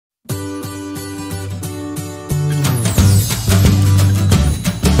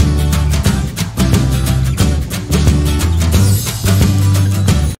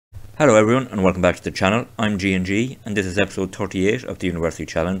Hello everyone and welcome back to the channel. I'm G&G and this is episode 38 of the University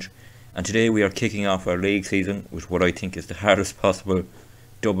Challenge, and today we are kicking off our league season with what I think is the hardest possible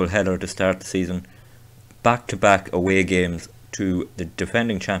double header to start the season. Back-to-back away games to the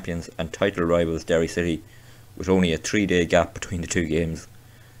defending champions and title rivals Derry City, with only a 3-day gap between the two games.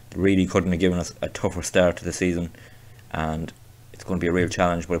 They really couldn't have given us a tougher start to the season, and it's going to be a real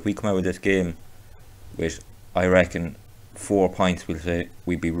challenge. But if we come out with this game with, I reckon, 4 points, we'll say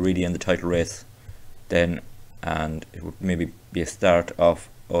we'd be really in the title race then, and it would maybe be a start of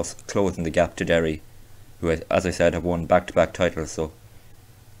us closing the gap to Derry, who, as I said, have won back-to-back titles, so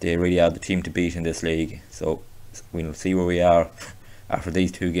they really are the team to beat in this league. So we'll see where we are after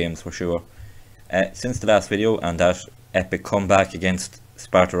these two games for sure. Since the last video and that epic comeback against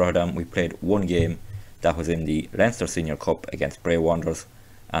Sparta Rotterdam, we played one game that was in the Leinster Senior Cup against Bray Wanderers,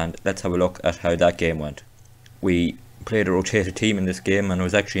 and let's have a look at how that game went. We played a rotated team in this game, and it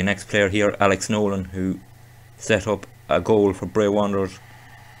was actually an ex-player here, Alex Nolan, who set up a goal for Bray Wanderers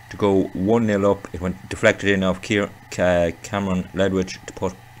to go 1-0 up. It went deflected in off Cameron Ledwich to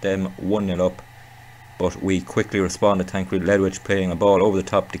put them 1-0 up, but we quickly responded, thankfully. Ledwich playing a ball over the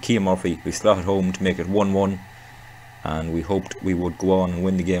top to Keane Murphy, who slotted home to make it 1-1, and we hoped we would go on and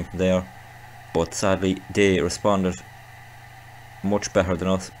win the game from there, but sadly they responded much better than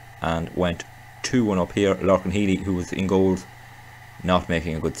us and went 2-1 up here. Larkin Healy, who was in goals, not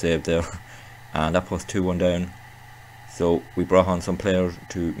making a good save there, and that puts 2-1 down. So we brought on some players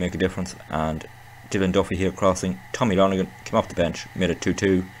to make a difference, and Dylan Duffy here crossing. Tommy Lonergan came off the bench, made it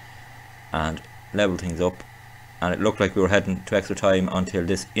 2-2 and levelled things up, and it looked like we were heading to extra time until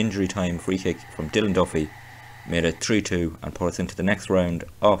this injury time free kick from Dylan Duffy made it 3-2 and put us into the next round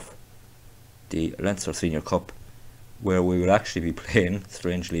of the Leinster Senior Cup, where we will actually be playing,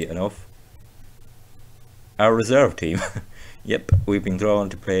 strangely enough, our reserve team. Yep, we've been drawn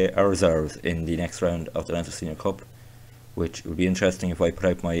to play our reserves in the next round of the Leinster Senior Cup, which will be interesting. If I put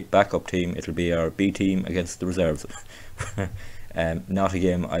out my backup team, it'll be our B team against the reserves. Not a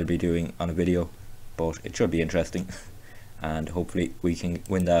game I'll be doing on a video, but it should be interesting, and hopefully we can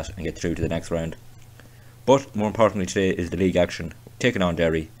win that and get through to the next round. But more importantly today is the league action, taking on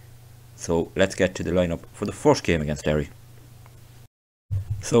Derry. So let's get to the lineup for the first game against Derry.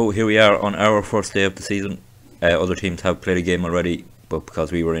 So here we are on our first day of the season. Other teams have played a game already, but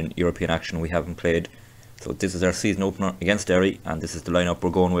because we were in European action we haven't played. So this is our season opener against Derry, and this is the lineup we're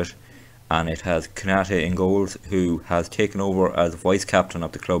going with. And it has Kanate in goals, who has taken over as vice captain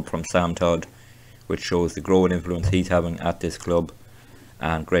of the club from Sam Todd, which shows the growing influence he's having at this club.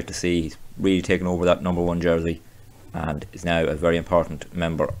 And great to see, he's really taken over that #1 jersey and is now a very important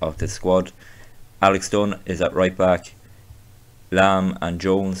member of this squad. Alex Dunn is at right back. Lamb and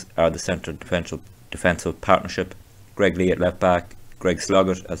Jones are the centre defensive partnership. Greg Lee at left back. Greg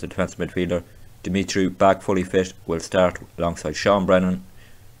Sloggett as the defensive midfielder. Dimitri, back fully fit, will start alongside Sean Brennan,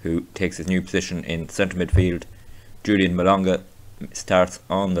 who takes his new position in centre midfield. Julian Malonga starts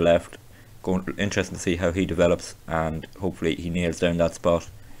on the left. Interesting to see how he develops, and hopefully he nails down that spot.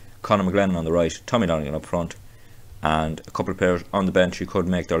 Conor McGlennon on the right. Tommy Lonergan up front, and a couple of players on the bench who could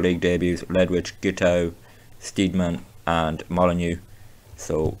make their league debuts: Ledwich, Gitau, Steedman and Molyneux.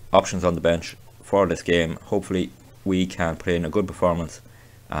 So options on the bench for this game. Hopefully we can put in a good performance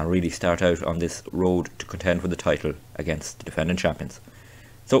and really start out on this road to contend for the title against the defending champions.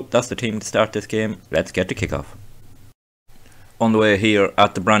 So that's the team to start this game. Let's get to kickoff. On the way here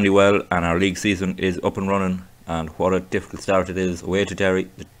at the Brandywell, and our league season is up and running, and what a difficult start it is away to Derry,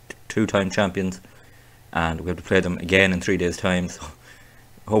 the two-time champions, and we have to play them again in 3 days time. So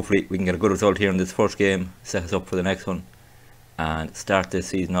hopefully we can get a good result here in this first game, set us up for the next one, and start this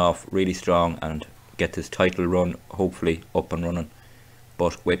season off really strong and get this title run hopefully up and running.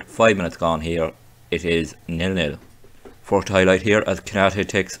 But with 5 minutes gone here, it is 0-0. First highlight here as Kanate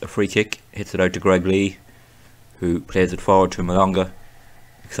takes a free kick, hits it out to Greg Lee, who plays it forward to Malonga.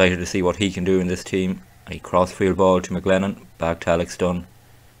 Excited to see what he can do in this team. A cross-field ball to McGlennon, back to Alex Dunn,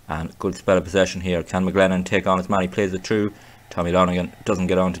 and good spell of possession here. Can McGlennon take on his man? He plays it through. Tommy Lonergan doesn't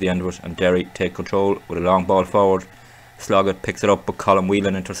get on to the end of it, and Derry take control with a long ball forward. Sloggett picks it up, but Colin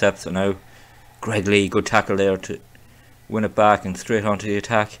Whelan intercepts it now. Greg Lee, good tackle there to win it back and straight onto the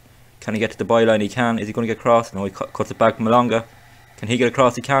attack. Can he get to the byline? He can. Is he going to get across? No, he cuts it back to Malonga. Can he get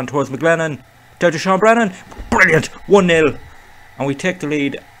across? He can, towards McGlennon. Down to Sean Brennan. Brilliant! 1-0. And we take the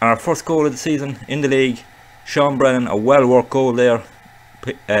lead, and our first goal of the season in the league. Sean Brennan, a well worked goal there.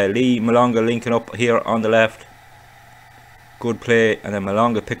 Lee Malonga linking up here on the left. Good play, and then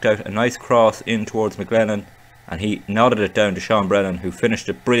Malonga picked out a nice cross in towards McGlennon, and he nodded it down to Sean Brennan, who finished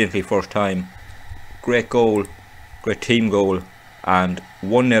it brilliantly first time. Great goal, great team goal, and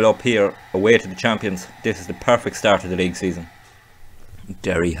 1-0 up here away to the champions. This is the perfect start of the league season.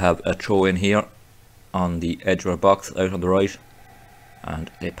 Derry have a throw in here on the edge of our box out on the right,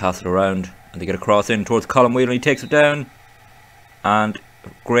 and they pass it around and they get a cross in towards Colin Whelan. He takes it down, and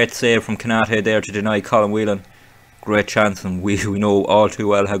great save from Kanate there to deny Colin Whelan. Great chance, and we know all too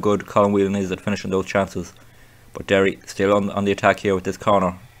well how good Colin Whelan is at finishing those chances. But Derry still on the attack here with this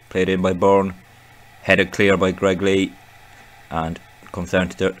corner, played in by Byrne, headed clear by Greg Lee, and comes down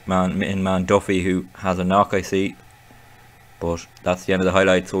to the man Duffy, who has a knock, I see. But that's the end of the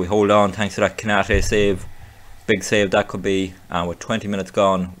highlight, so we hold on thanks to that Kanate save. Big save that could be, and with 20 minutes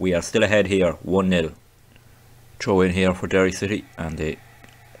gone, we are still ahead here, 1-0. Throw in here for Derry City, and the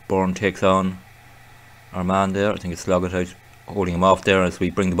Byrne takes on our man there. I think it's Sloggett out, holding him off there as we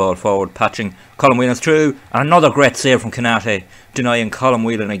bring the ball forward, patching. Colin Whelan's through, and another great save from Kanate, denying Colin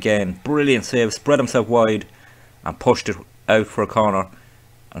Whelan again. Brilliant save, spread himself wide and pushed it out for a corner.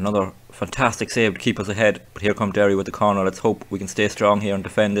 Another fantastic save to keep us ahead, but here come Derry with the corner. Let's hope we can stay strong here and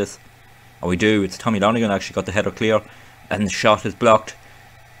defend this. And we do. It's Tommy Lonigan actually got the header clear, and the shot is blocked,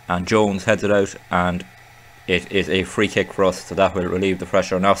 and Jones heads it out, and it is a free kick for us, so that will relieve the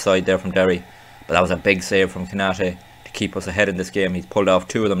pressure. An offside there from Derry, but that was a big save from Kanate to keep us ahead in this game. He's pulled off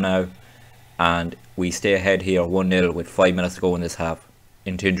 2 of them now, and we stay ahead here 1-0 with 5 minutes to go in this half.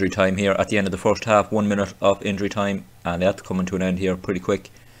 Into injury time here at the end of the first half, 1 minute of injury time, and that's coming to an end here pretty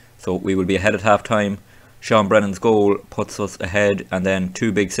quick. So we will be ahead at half time. Sean Brennan's goal puts us ahead, and then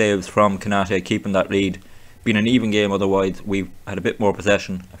 2 big saves from Kanate keeping that lead. Been an even game otherwise. We've had a bit more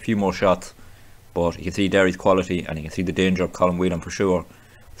possession, a few more shots, but you can see Derry's quality and you can see the danger of Colin Whelan for sure.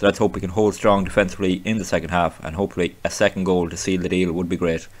 So let's hope we can hold strong defensively in the second half, and hopefully a second goal to seal the deal would be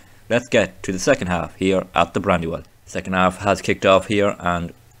great. Let's get to the second half here at the Brandywell. Second half has kicked off here,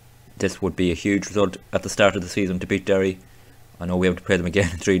 and this would be a huge result at the start of the season to beat Derry. I know we have to play them again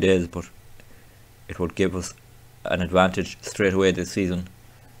in 3 days, but it would give us an advantage straight away this season.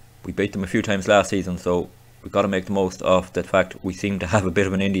 We beat them a few times last season, so we've got to make the most of the fact we seem to have a bit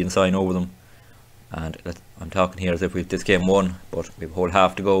of an Indian sign over them. And I'm talking here as if we've this game won, but we have a whole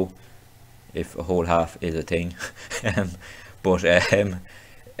half to go, if a whole half is a thing.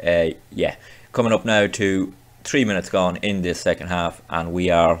 Yeah, coming up now to 3 minutes gone in this second half, and we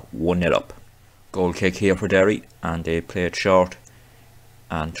are 1-0 up. Goal kick here for Derry, and they play it short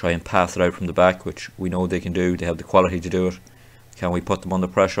and try and pass it out from the back, which we know they can do. They have the quality to do it. Can we put them under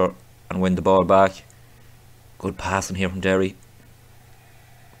pressure and win the ball back? Good passing here from Derry.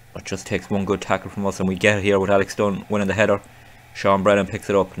 It just takes one good tackle from us, and we get it here with Alex Dunn winning the header. Sean Brennan picks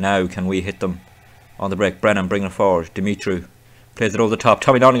it up. Now can we hit them on the break? Brennan bringing it forward. Dimitru plays it over the top.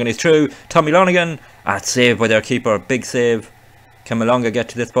 Tommy Lonigan is through. Tommy Lonigan, it's saved by their keeper. Big save. Can Malonga get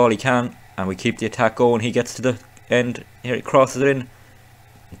to this ball? He can, and we keep the attack going. He gets to the end here, he crosses it in,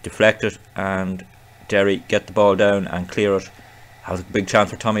 deflected, and Derry get the ball down and clear it. That was a big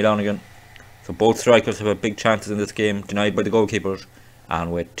chance for Tommy Lonigan. So both strikers have had big chances in this game, denied by the goalkeepers,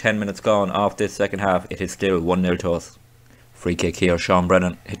 and with 10 minutes gone off this second half, it is still 1-0 to us. Free kick here, Sean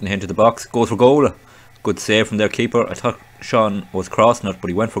Brennan hitting into the box, goes for goal. Good save from their keeper. I thought Sean was crossing it, but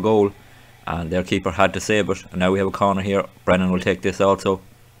he went for goal, and their keeper had to save it. And now we have a corner here. Brennan will take this also,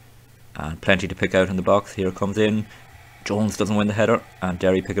 and plenty to pick out in the box. Here it comes in. Jones doesn't win the header, and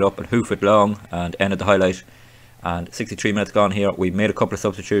Derry pick it up and hoof it long and ended the highlight. And 63 minutes gone here. We've made a couple of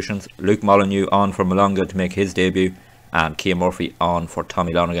substitutions. Luke Molyneux on for Malonga to make his debut, and Cian Murphy on for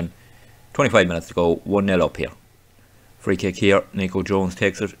Tommy Lonigan. 25 minutes to go, 1-0 up here. Free kick here. Nico Jones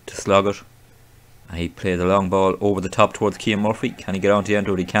takes it to Sloggett, and he plays a long ball over the top towards Cian Murphy. Can he get on to the end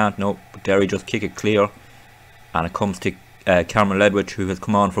of it? He can't, no. But Derry just kick it clear, and it comes to Cameron Ledwich, who has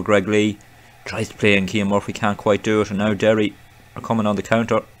come on for Greg Lee. Tries to play, and Cian Murphy can't quite do it, and now Derry are coming on the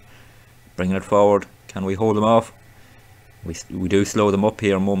counter, bringing it forward. Can we hold them off? We do slow them up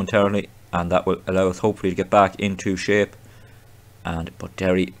here momentarily, and that will allow us hopefully to get back into shape. But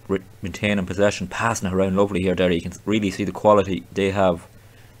Derry maintaining possession, passing it around lovely here. Derry, you can really see the quality they have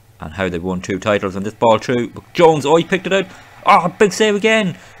and how they've won 2 titles. And this ball through, but Jones, he picked it out. Big save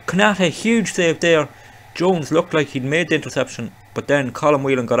again. Kanate, huge save there. Jones looked like he'd made the interception, but then Colin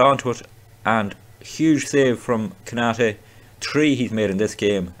Whelan got onto it, and huge save from Kanate. 3 he's made in this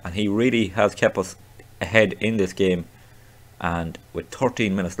game, and he really has kept us ahead in this game. And with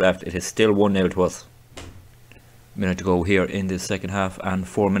 13 minutes left, it is still 1-0 to us. Minute to go here in this second half, and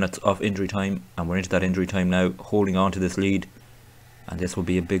 4 minutes of injury time, and we're into that injury time now, holding on to this lead, and this will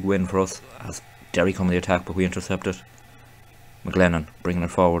be a big win for us as Derry come on the attack, but we intercept it. McLennan bringing it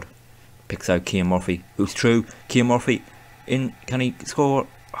forward, picks out Cian Murphy, who's through. Cian Murphy in, can he score?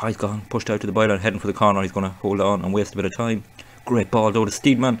 He's gone, pushed out to the byline, heading for the corner. He's going to hold on and waste a bit of time. Great ball though to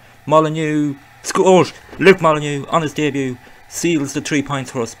Steedman. Molyneux scores. Luke Molyneux on his debut seals the 3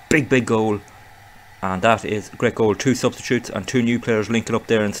 points for us. Big goal. And that is a great goal. 2 substitutes and 2 new players linking up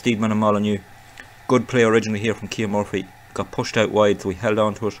there in Steedman and Molyneux. Good play originally here from Keane Murphy. Got pushed out wide, so we held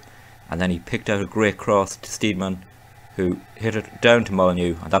on to it. And then he picked out a great cross to Steedman, who hit it down to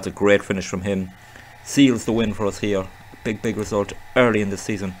Molyneux. And that's a great finish from him. Seals the win for us here. Big result early in this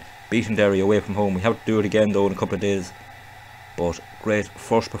season. Beating Derry away from home. We have to do it again though in a couple of days. But great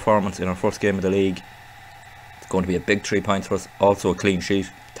first performance in our first game of the league. It's going to be a big 3 points for us. Also a clean sheet,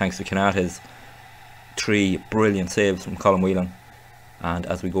 thanks to Kanate's 3 brilliant saves from Colin Whelan. And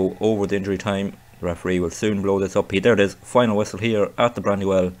as we go over the injury time, the referee will soon blow this up. There it is, final whistle here at the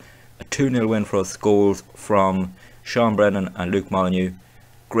Brandywell. A 2-0 win for us. Goals from Sean Brennan and Luke Molyneux.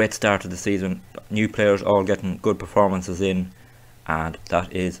 Great start to the season. New players all getting good performances in. And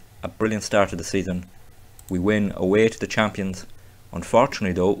that is a brilliant start to the season. We win away to the champions.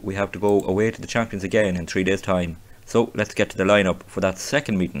 Unfortunately though, we have to go away to the champions again in 3 days time. So let's get to the lineup for that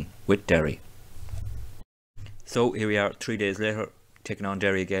second meeting with Derry. So here we are 3 days later, taking on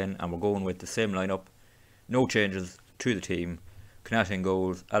Derry again, and we're going with the same lineup. No changes to the team. Kanate in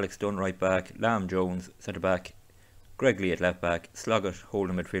goals, Alex Dunn right back, Lam Jones centre back, Greg Lee at left back, Sloggett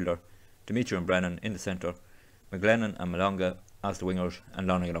holding midfielder, Dimitri and Brennan in the centre, McGlennon and Malonga as the wingers, and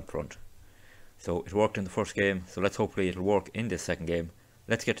Lonergan up front. So it worked in the first game, so let's hopefully it'll work in this second game.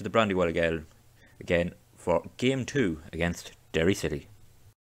 Let's get to the Brandywell again for game 2 against Derry City.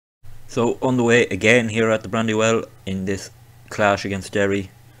 So on the way again here at the Brandywell in this clash against Derry.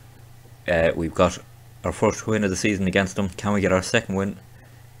 We've got our first win of the season against them. Can we get our second win?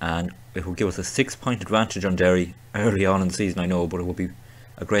 And it will give us a 6-point advantage on Derry early on in the season, I know, but it will be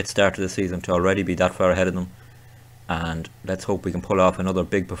a great start to the season to already be that far ahead of them. And let's hope we can pull off another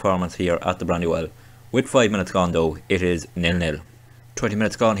big performance here at the Brandywell. With 5 minutes gone though, it is 0-0. 20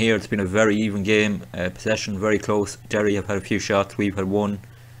 minutes gone here. It's been a very even game. Possession very close. Derry have had a few shots, we've had one.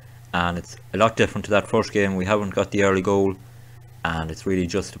 And it's a lot different to that first game. We haven't got the early goal, and it's really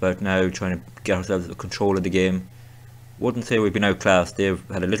just about now trying to get ourselves control of the game. Wouldn't say we've been outclassed. They've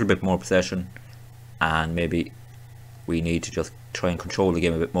had a little bit more possession, and maybe we need to just try and control the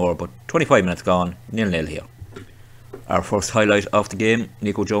game a bit more. But 25 minutes gone, 0-0 here. Our first highlight of the game,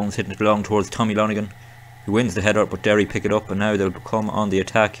 Nico Jones hitting it along towards Tommy Lonergan, who wins the header, but Derry pick it up, and now they'll come on the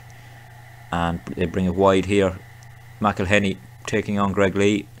attack and they bring it wide here. McElhenney taking on Greg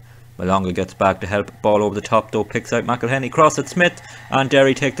Lee. Malonga gets back to help. Ball over the top though, picks out McElhenney, cross at Smith, and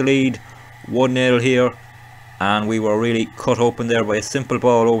Derry take the lead 1-0 here. And we were really cut open there by a simple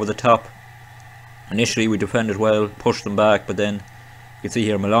ball over the top. Initially we defended well, pushed them back, but then you can see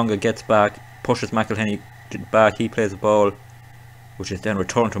here Malonga gets back, pushes McElhenney back, he plays the ball, which is then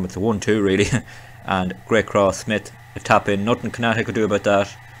returned to him. It's a 1-2 really. And great cross, Smith, a tap in, nothing Kanate could do about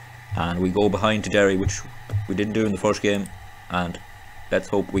that. And we go behind to Derry, which we didn't do in the first game, and let's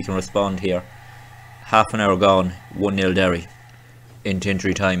hope we can respond here. Half an hour gone, 1-0 Derry. Into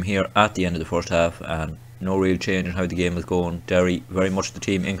injury time here at the end of the first half, and no real change in how the game is going. Derry very much the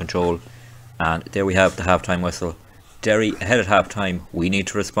team in control, and there we have the half-time whistle. Derry ahead at half-time, we need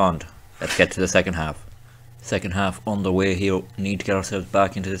to respond. Let's get to the second half. Second half underway here. We need to get ourselves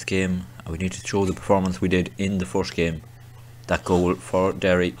back into this game, and we need to show the performance we did in the first game. That goal for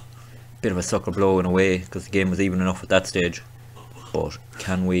Derry, bit of a sucker blow in a way, because the game was even enough at that stage. But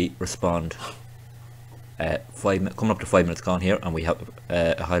can we respond? Coming up to 5 minutes gone here, and we have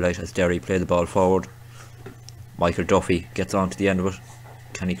a highlight as Derry play the ball forward. Michael Duffy gets on to the end of it.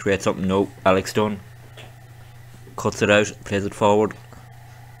 Can he create something? No. Alex Dunn cuts it out, plays it forward,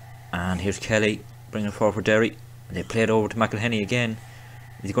 and here's Kelly bringing it forward for Derry. They play it over to McElhenney again.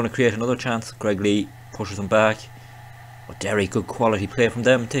 Is he going to create another chance? Greg Lee pushes him back. But Derry, good quality play from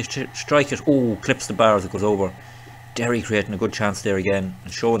them. They strike it. Oh, clips the bar as it goes over. Derry creating a good chance there again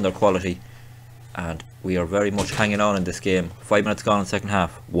and showing their quality, and we are very much hanging on in this game. 5 minutes gone in the second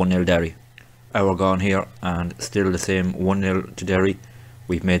half, 1-0 Derry. Hour gone here and still the same, 1-0 to Derry.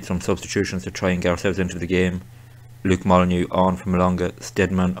 We've made some substitutions to try and get ourselves into the game. Luke Molyneux on for Malonga,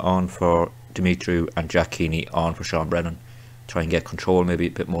 Steadman on for Dimitri, and Jack Keeney on for Sean Brennan. Try and get control maybe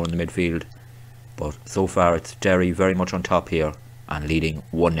a bit more in the midfield, but so far it's Derry very much on top here and leading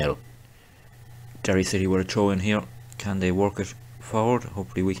 1-0. Derry City with a throw in here. Can they work it forward?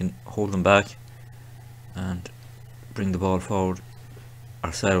 Hopefully we can hold them back and bring the ball forward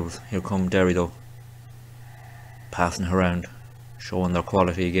ourselves. Here come Derry though, passing around, showing their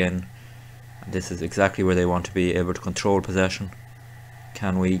quality again. And this is exactly where they want to be, able to control possession.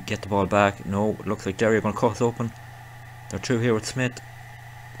 Can we get the ball back? No, it looks like Derry are going to cut us open. They're through here with Smith.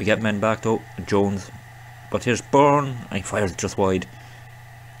 We get men back though. Jones But here's Bourne, and he fires it just wide.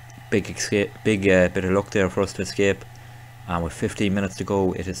 Big escape, big bit of luck there for us to escape. And with 15 minutes to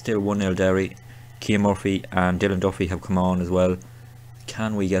go, it is still 1-0 Derry. Keane Murphy and Dylan Duffy have come on as well.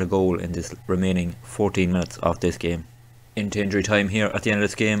 Can we get a goal in this remaining 14 minutes of this game? Into injury time here at the end of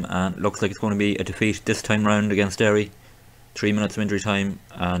this game, and looks like it's going to be a defeat this time round against Derry. 3 minutes of injury time,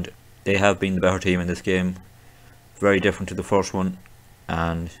 and they have been the better team in this game. Very different to the first one,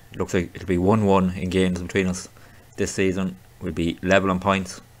 and it looks like it'll be 1-1 in games between us this season. We'll be level on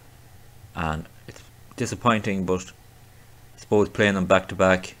points, and it's disappointing, but I suppose playing them back to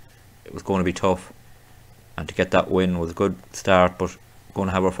back, it was going to be tough, and to get that win was a good start, but going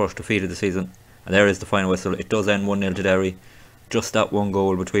to have our first defeat of the season. And there is the final whistle. It does end 1-0 to Derry. Just that one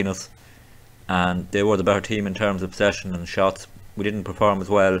goal between us, and they were the better team in terms of possession and shots. We didn't perform as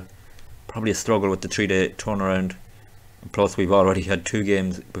well. Probably a struggle with the 3-day turnaround, and plus we've already had 2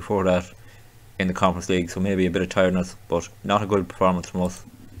 games before that in the Conference League, so maybe a bit of tiredness, but not a good performance from us.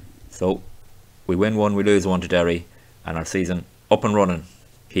 So we win 1, we lose 1 to Derry, and our season up and running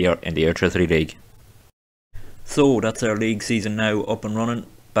here in the Electricity League. So that's our league season now up and running.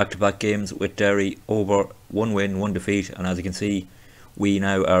 Back-to-back games with Derry, over 1 win, 1 defeat, and as you can see, we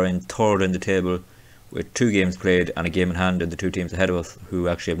now are in 3rd in the table with 2 games played and a game in hand in the 2 teams ahead of us, who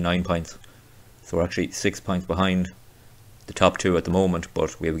actually have 9 points. So we're actually 6 points behind the top 2 at the moment,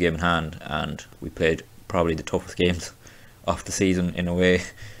 but we have a game in hand, and we played probably the toughest games of the season in a way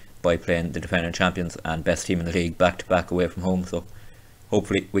by playing the defending champions and best team in the league back to back away from home. So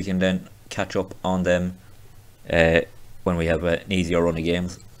hopefully we can then catch up on them when we have an easier run of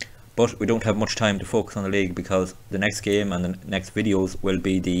games. But we don't have much time to focus on the league, because the next game and the next videos will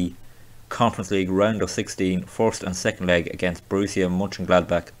be the Conference League round of 16 first and second leg against Borussia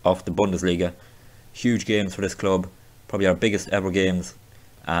Mönchengladbach of the Bundesliga. Huge games for this club, probably our biggest ever games,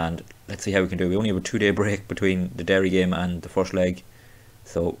 and let's see how we can do. We only have a 2-day break between the Derry game and the first leg,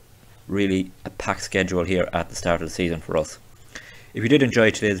 so really a packed schedule here at the start of the season for us. If you did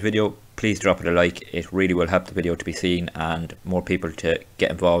enjoy today's video, please drop it a like. It really will help the video to be seen and more people to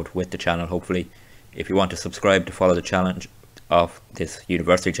get involved with the channel, hopefully. If you want to subscribe to follow the challenge of this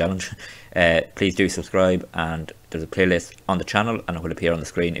university challenge, please do subscribe, and there's a playlist on the channel and it will appear on the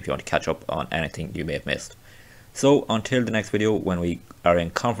screen if you want to catch up on anything you may have missed. So until the next video, when we are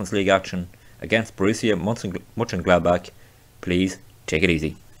in Conference League action against Borussia Mönchengladbach, please take it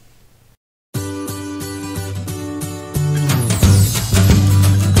easy.